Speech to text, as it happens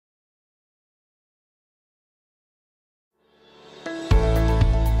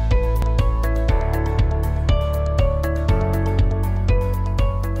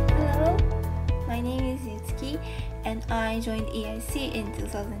I joined EIC in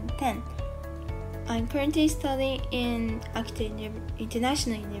 2010. I'm currently studying in Akita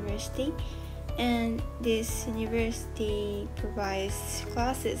International University, and this university provides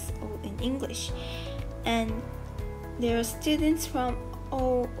classes all in English. And there are students from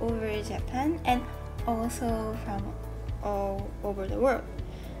all over Japan and also from all over the world.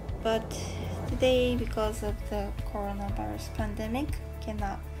 But today, because of the coronavirus pandemic,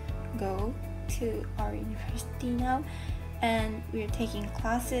 cannot go to our university now, and we're taking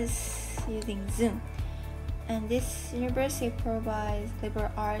classes using Zoom. And this university provides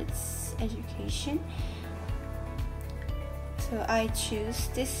liberal arts education. So I choose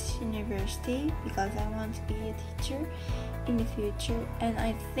this university because I want to be a teacher in the future, and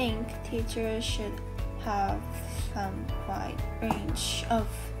I think teachers should have some wide range of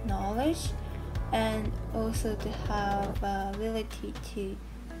knowledge and also to have ability to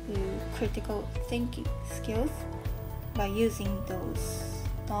do critical thinking skills by using those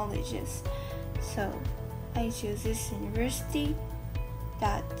knowledges. So I choose this university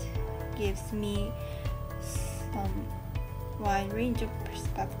that gives me some wide range of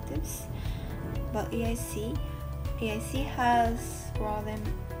perspectives. But EIC has broadened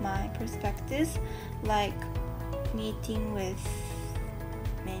my perspectives, like meeting with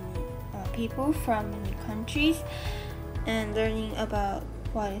many people from many countries and learning about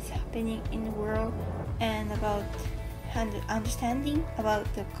what is happening in the world and about understanding about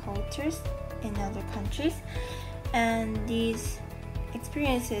the cultures in other countries. And these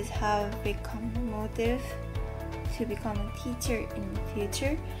experiences have become a motive to become a teacher in the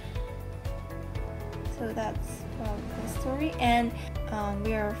future. So that's about the story. And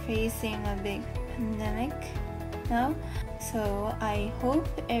we are facing a big pandemic now, so I hope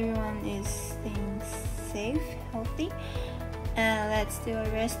everyone is staying safe, healthy, and let's do our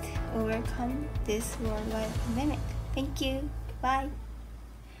best to overcome this worldwide pandemic. Thank you. Bye.